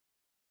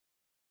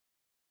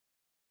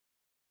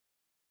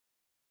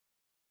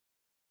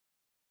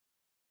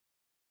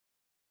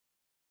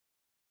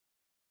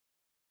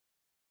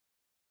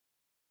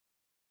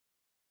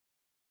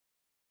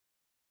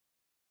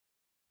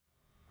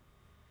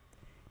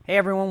Hey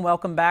everyone,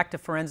 welcome back to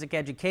Forensic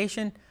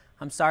Education.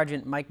 I'm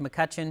Sergeant Mike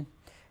McCutcheon.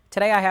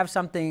 Today I have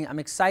something I'm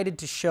excited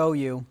to show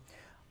you.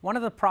 One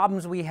of the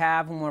problems we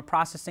have when we're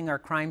processing our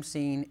crime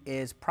scene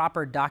is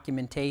proper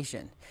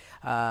documentation.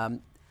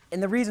 And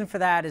the reason for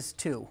that is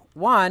two.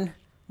 One,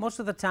 most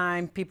of the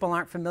time people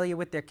aren't familiar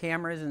with their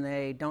cameras and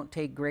they don't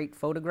take great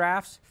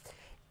photographs.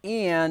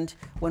 And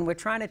when we're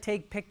trying to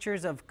take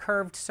pictures of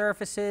curved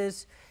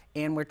surfaces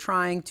and we're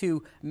trying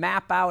to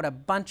map out a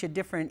bunch of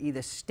different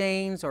either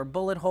stains or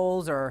bullet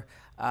holes or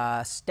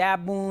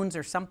stab wounds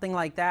or something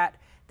like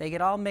that, they get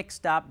all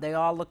mixed up, they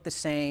all look the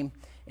same,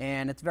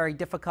 and it's very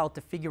difficult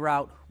to figure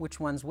out which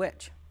one's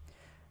which.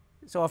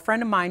 So a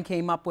friend of mine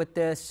came up with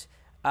this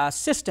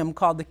system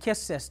called the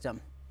KISS system.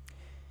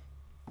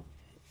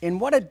 And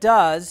what it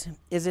does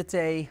is it's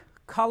a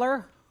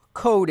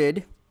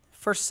color-coded,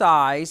 for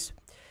size,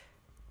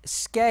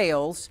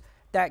 scales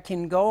that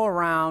can go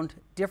around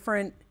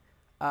different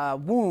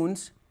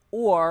wounds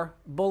or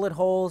bullet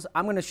holes.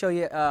 I'm going to show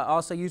you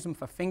also use them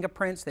for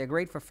fingerprints. They're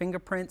great for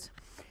fingerprints.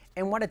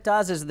 And what it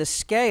does is the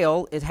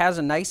scale, it has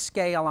a nice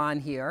scale on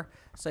here,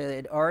 so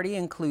it already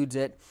includes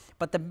it.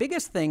 But the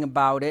biggest thing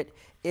about it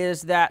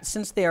is that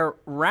since they're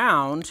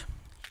round,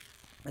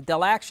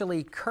 they'll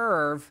actually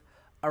curve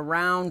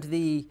around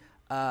the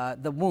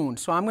wound.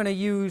 So I'm going to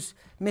use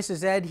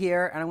Mrs. Ed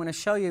here, and I'm going to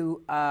show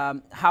you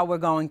how we're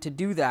going to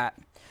do that.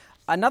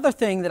 Another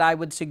thing that I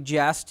would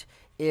suggest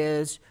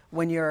is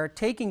when you're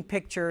taking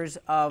pictures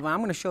of, I'm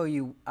going to show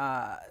you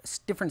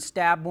different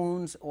stab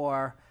wounds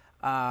or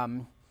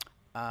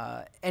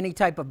any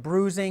type of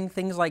bruising,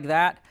 things like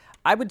that,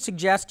 I would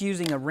suggest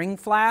using a ring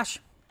flash.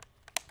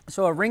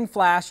 So a ring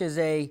flash is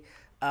a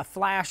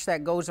flash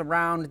that goes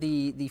around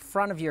the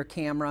front of your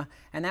camera,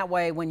 and that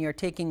way when you're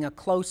taking a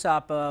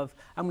close-up of,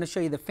 I'm going to show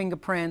you the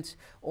fingerprints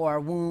or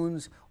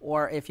wounds,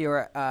 or if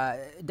you're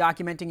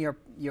documenting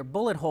your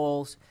bullet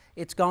holes,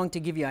 it's going to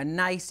give you a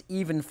nice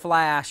even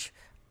flash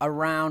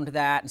around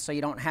that, and so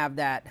you don't have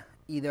that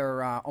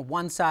either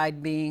one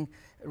side being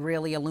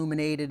really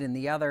illuminated and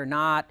the other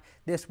not.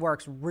 This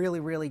works really,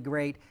 really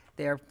great.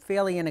 They're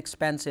fairly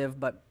inexpensive,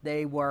 but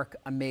they work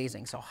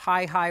amazing. So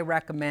high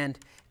recommend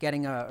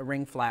getting a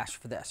ring flash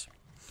for this.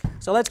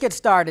 So let's get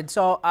started.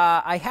 So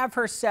I have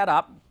her set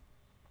up,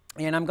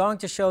 and I'm going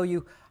to show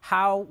you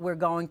how we're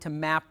going to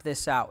map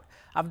this out.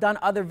 I've done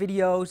other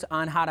videos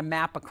on how to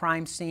map a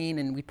crime scene,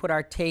 and we put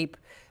our tape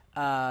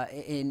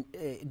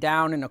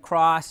down and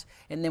across,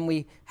 and then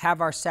we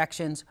have our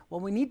sections. Well,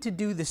 we need to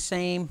do the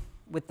same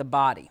with the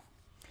body.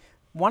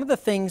 One of the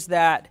things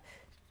that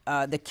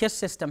the KISS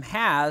system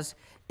has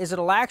is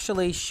it'll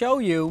actually show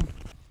you,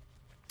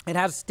 it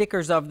has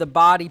stickers of the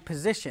body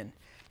position.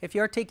 If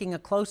you're taking a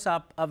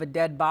close-up of a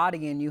dead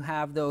body and you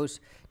have those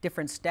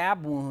different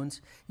stab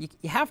wounds, you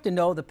have to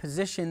know the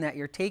position that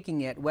you're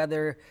taking it,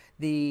 whether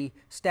the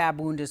stab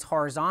wound is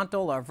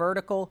horizontal or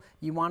vertical.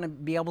 You want to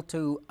be able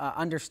to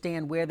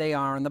understand where they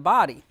are in the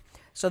body.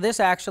 So this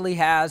actually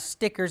has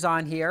stickers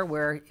on here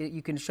where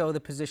you can show the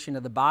position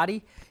of the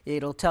body.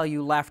 It'll tell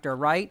you left or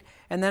right,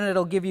 and then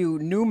it'll give you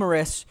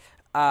numerous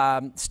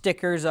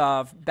stickers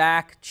of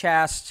back,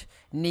 chest,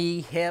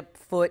 knee, hip,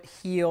 foot,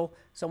 heel.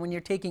 So when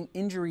you're taking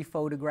injury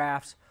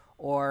photographs,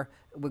 or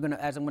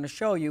as I'm going to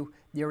show you,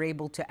 you're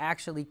able to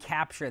actually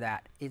capture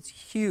that. It's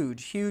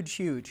huge, huge,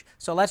 huge.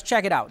 So let's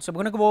check it out. So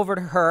we're going to go over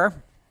to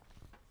her.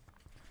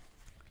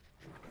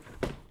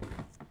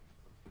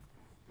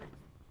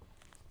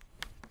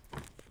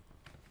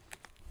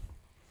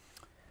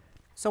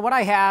 So what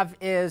I have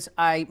is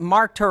I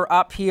marked her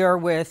up here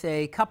with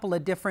a couple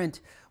of different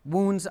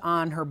wounds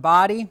on her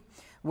body.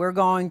 We're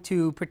going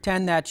to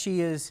pretend that she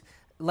is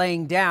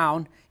laying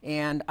down,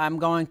 and I'm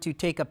going to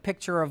take a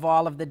picture of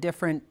all of the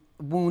different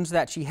wounds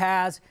that she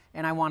has,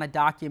 and I want to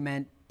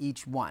document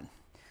each one.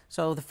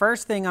 So the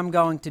first thing I'm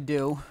going to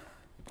do,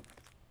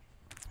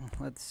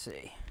 let's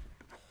see,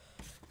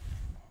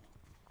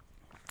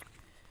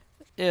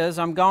 is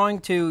I'm going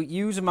to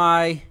use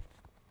my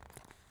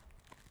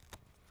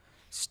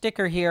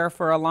sticker here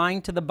for a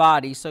line to the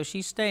body, so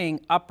she's staying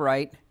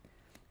upright.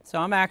 So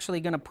I'm actually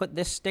going to put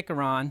this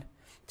sticker on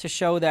to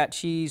show that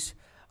she's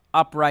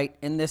upright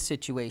in this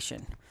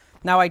situation.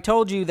 Now I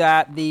told you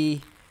that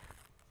the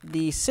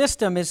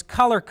system is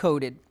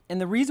color-coded, and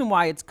the reason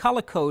why it's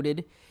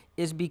color-coded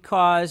is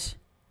because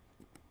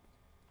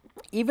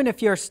even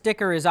if your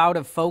sticker is out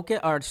of focus,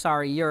 or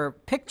sorry, your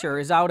picture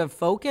is out of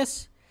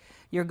focus,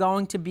 you're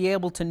going to be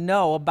able to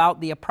know about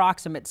the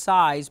approximate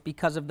size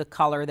because of the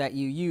color that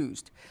you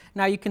used.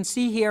 Now you can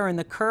see here in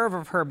the curve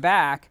of her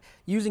back,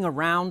 using a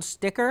round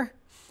sticker,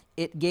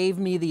 it gave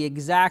me the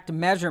exact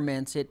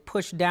measurements. It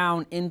pushed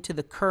down into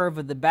the curve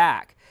of the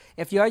back.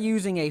 If you're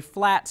using a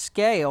flat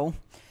scale,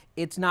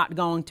 it's not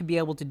going to be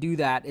able to do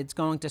that. It's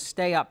going to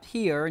stay up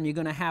here, and you're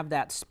going to have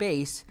that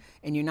space,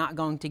 and you're not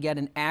going to get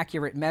an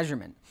accurate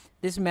measurement.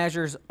 This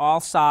measures all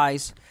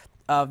size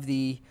of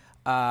the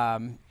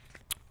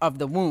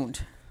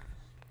wound.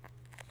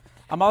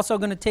 I'm also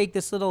going to take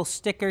this little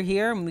sticker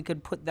here, and we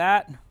could put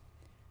that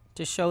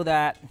to show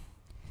that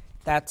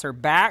that's her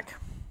back.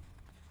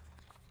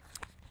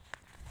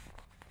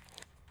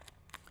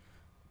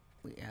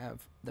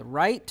 have the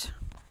right,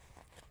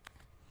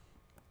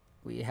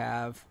 we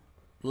have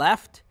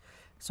left.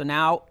 So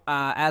now,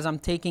 as I'm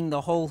taking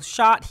the whole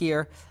shot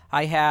here,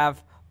 I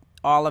have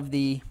all of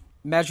the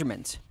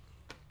measurements.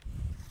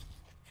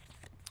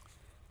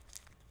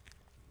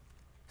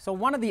 So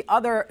one of the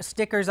other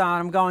stickers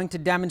I'm going to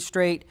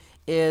demonstrate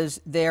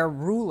is their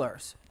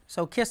rulers.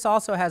 So KISS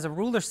also has a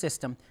ruler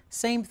system.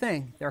 Same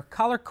thing. They're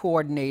color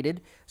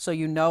coordinated, so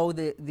you know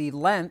the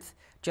length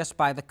just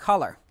by the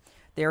color.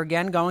 They're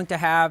again going to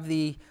have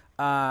the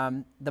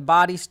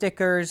body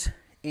stickers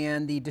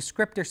and the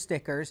descriptor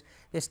stickers.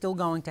 They're still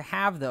going to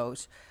have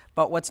those.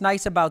 But what's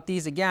nice about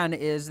these again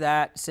is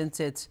that since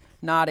it's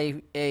not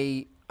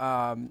a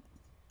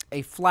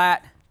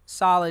flat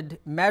solid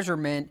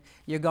measurement,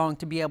 you're going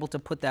to be able to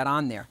put that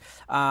on there.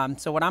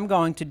 So what I'm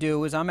going to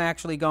do is I'm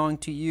actually going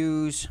to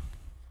use,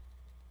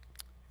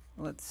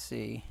 let's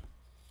see,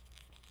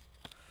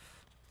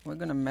 we're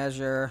going to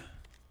measure,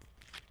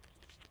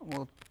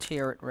 we'll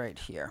tear it right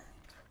here.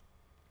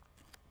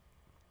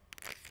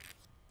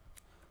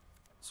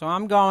 So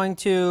I'm going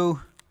to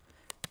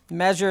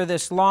measure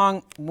this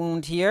long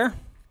wound here,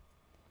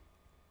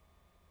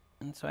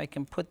 and so I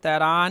can put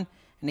that on,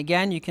 and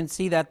again you can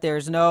see that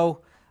there's no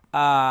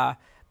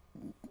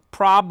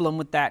problem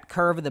with that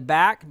curve of the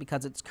back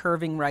because it's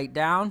curving right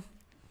down.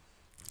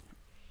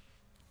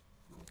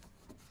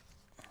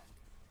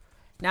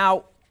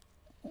 Now,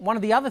 one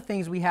of the other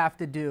things we have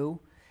to do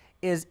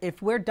is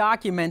if we're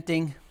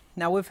documenting,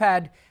 now we've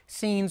had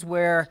scenes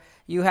where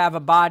you have a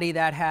body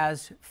that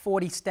has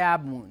 40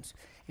 stab wounds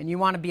and you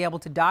want to be able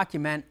to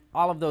document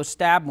all of those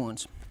stab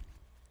wounds.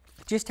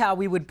 Just how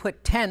we would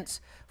put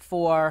tents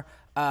for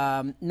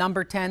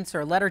number tents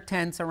or letter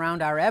tents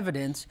around our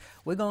evidence,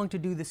 we're going to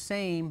do the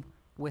same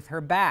with her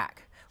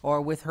back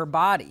or with her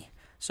body.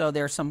 So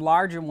there's some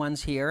larger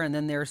ones here, and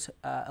then there's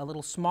a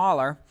little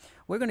smaller.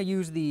 We're going to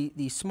use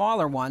the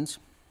smaller ones.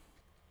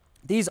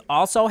 These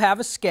also have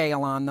a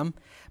scale on them,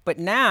 but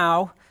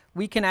now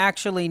we can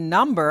actually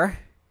number.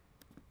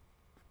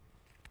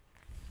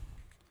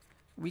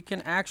 We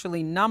can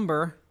actually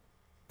number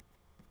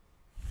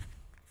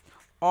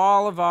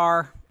all of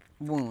our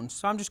wounds.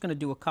 So I'm just going to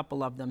do a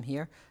couple of them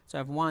here. So I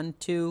have 1,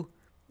 2,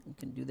 you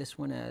can do this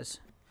one as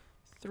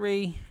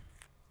 3,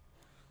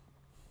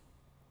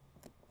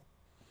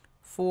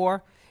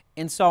 4,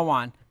 and so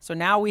on. So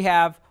now we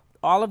have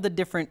all of the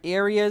different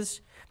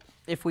areas.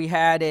 If we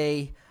had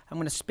I'm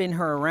going to spin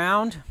her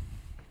around.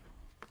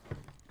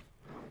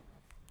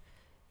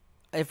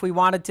 If we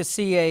wanted to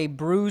see a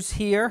bruise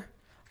here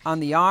on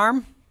the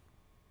arm,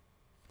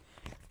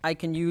 I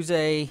can use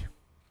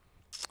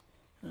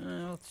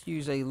let's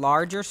use a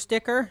larger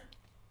sticker.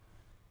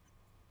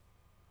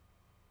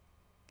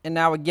 And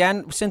now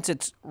again, since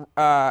it's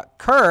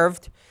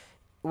curved,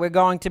 we're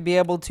going to be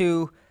able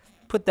to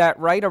put that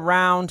right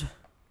around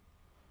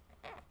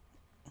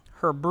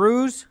her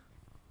bruise.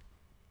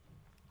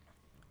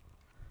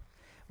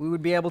 We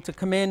would be able to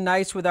come in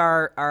nice with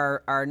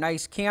our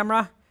nice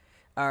camera,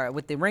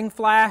 with the ring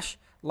flash,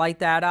 light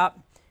that up,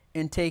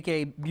 and take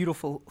a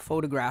beautiful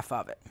photograph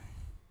of it.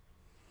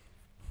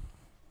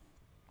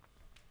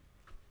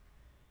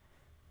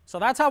 So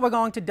that's how we're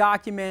going to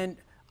document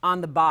on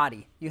the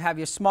body. You have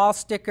your small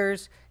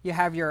stickers, you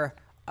have your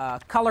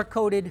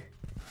color-coded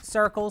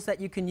circles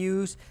that you can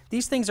use.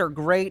 These things are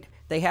great.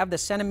 They have the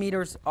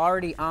centimeters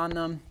already on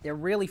them. They're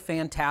really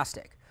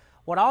fantastic.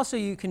 What also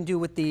you can do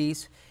with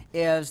these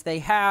is they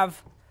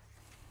have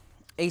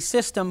a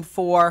system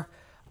for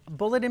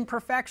bullet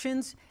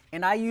imperfections,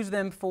 and I use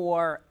them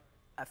for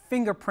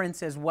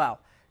fingerprints as well.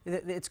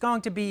 It's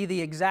going to be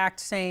the exact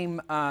same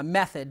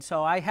method.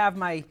 So I have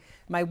my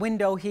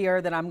window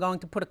here that I'm going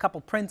to put a couple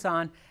prints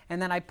on,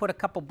 and then I put a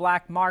couple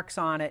black marks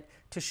on it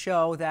to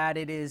show that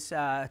it is,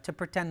 to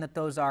pretend that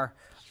those are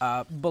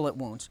bullet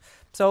wounds.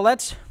 So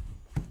let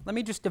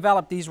me just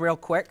develop these real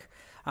quick.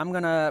 I'm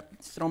going to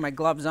throw my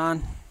gloves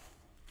on.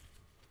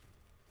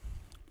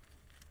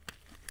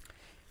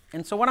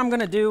 And so what I'm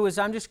going to do is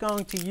I'm just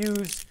going to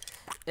use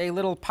a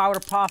little powder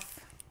puff,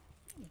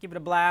 give it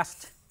a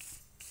blast.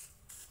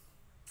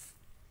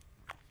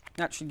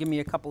 That should give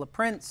me a couple of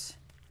prints.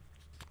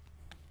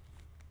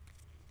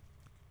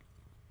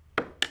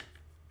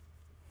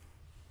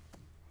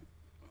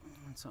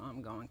 So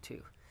I'm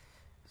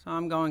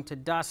going to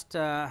dust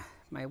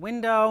my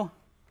window.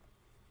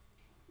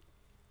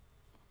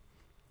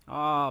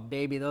 Oh,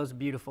 baby, those are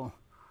beautiful.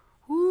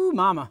 Woo,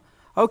 mama.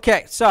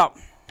 Okay, so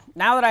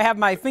now that I have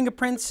my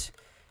fingerprints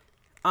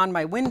on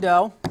my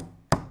window,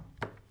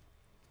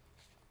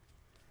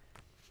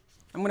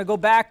 I'm going to go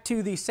back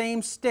to the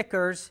same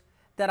stickers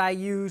that I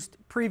used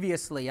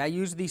previously. I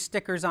used these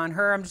stickers on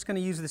her. I'm just going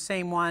to use the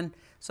same one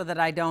so that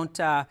I don't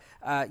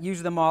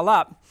use them all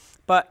up.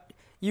 But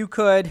you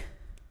could,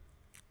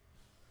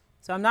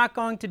 so I'm not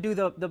going to do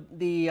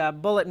the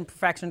bullet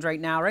imperfections right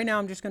now. Right now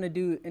I'm just going to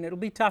do, and it'll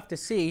be tough to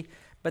see,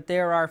 but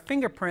there are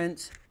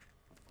fingerprints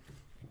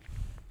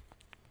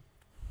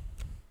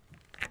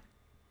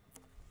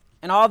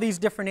in all these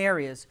different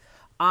areas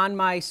on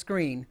my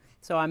screen.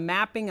 So I'm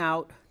mapping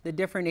out the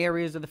different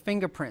areas of the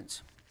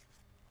fingerprints.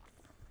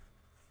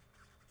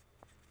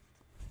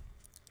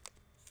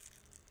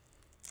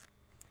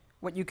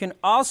 what you can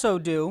also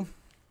do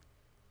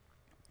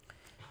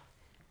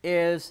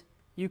is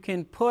you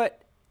can put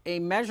a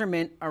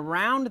measurement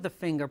around the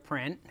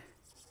fingerprint,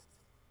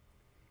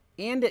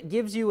 and it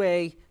gives you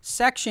a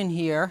section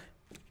here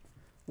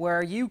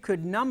where you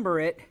could number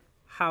it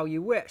how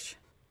you wish.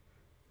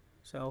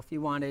 So if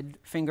you wanted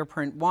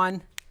fingerprint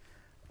 1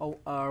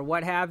 or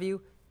what have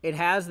you, it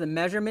has the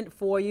measurement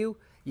for you.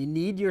 You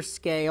need your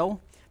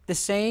scale. The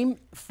same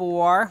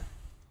for,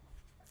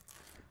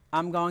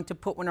 I'm going to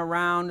put one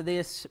around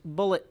this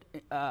bullet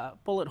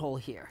hole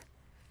here.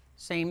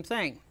 Same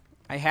thing.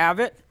 I have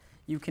it.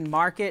 You can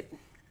mark it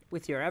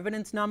with your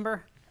evidence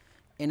number,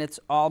 and it's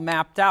all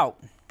mapped out.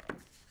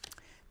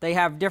 They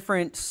have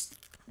different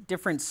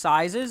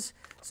sizes.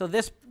 So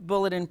this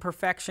bullet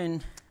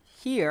imperfection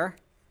here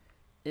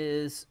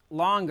is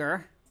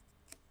longer,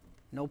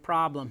 no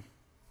problem.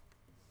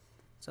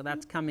 So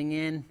that's coming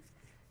in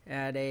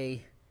at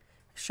a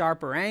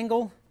sharper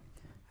angle.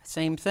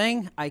 Same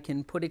thing, I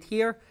can put it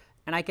here,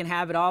 and I can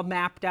have it all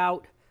mapped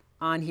out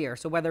on here.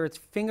 So whether it's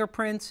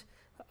fingerprints,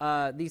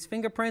 these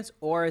fingerprints,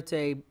 or it's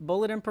a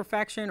bullet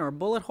imperfection or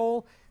bullet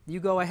hole, you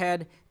go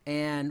ahead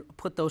and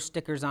put those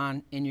stickers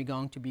on, and you're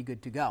going to be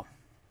good to go.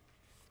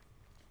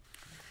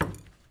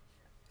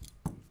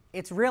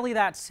 It's really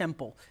that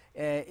simple.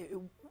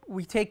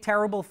 We take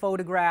terrible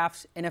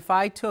photographs, and if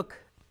I took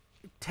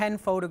 10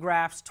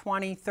 photographs,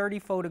 20, 30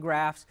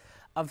 photographs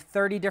of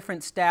 30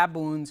 different stab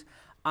wounds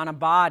on a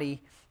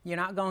body, you're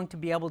not going to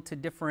be able to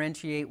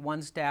differentiate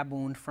one stab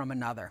wound from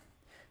another.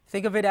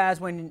 Think of it as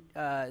when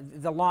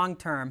the long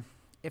term.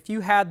 If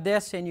you had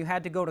this and you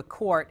had to go to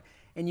court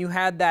and you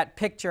had that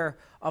picture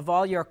of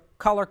all your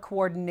color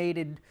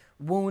coordinated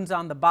wounds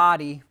on the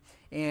body,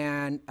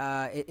 and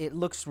it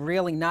looks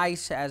really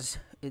nice as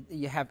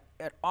you have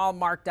it all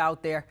marked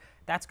out there,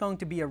 that's going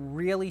to be a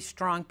really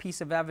strong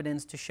piece of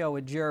evidence to show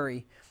a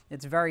jury.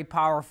 It's very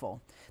powerful.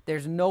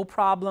 There's no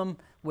problem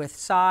with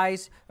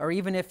size, or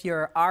even if you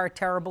are a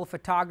terrible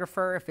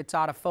photographer, if it's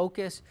out of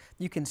focus,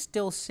 you can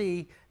still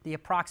see the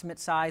approximate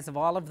size of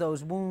all of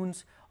those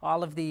wounds,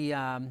 all of the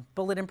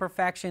bullet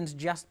imperfections,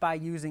 just by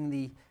using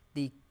the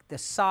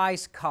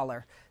size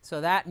color. So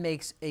that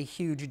makes a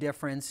huge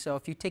difference. So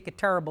if you take a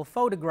terrible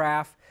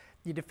photograph,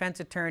 your defense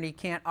attorney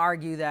can't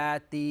argue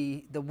that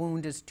the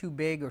wound is too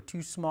big or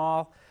too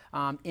small,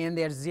 and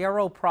there's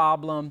zero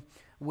problem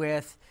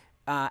with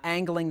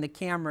angling the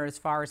camera as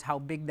far as how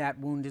big that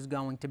wound is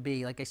going to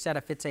be. Like I said,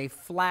 if it's a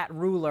flat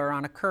ruler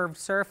on a curved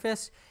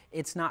surface,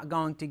 it's not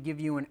going to give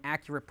you an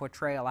accurate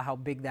portrayal of how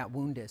big that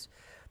wound is.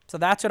 So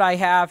that's what I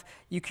have.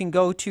 You can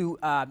go to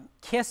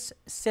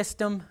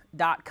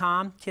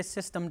kisssystem.com,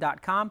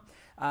 kisssystem.com.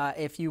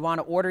 If you want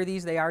to order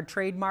these, they are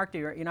trademarked.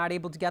 You're not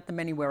able to get them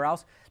anywhere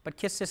else, but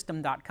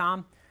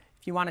kisssystem.com.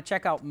 If you want to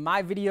check out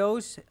my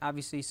videos,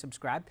 obviously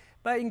subscribe,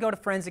 but you can go to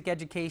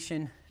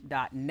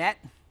forensiceducation.net.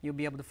 You'll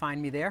be able to find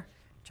me there.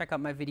 Check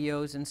out my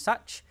videos and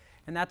such.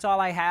 And that's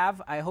all I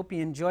have. I hope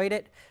you enjoyed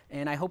it,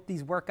 and I hope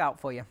these work out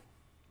for you.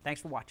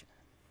 Thanks for watching.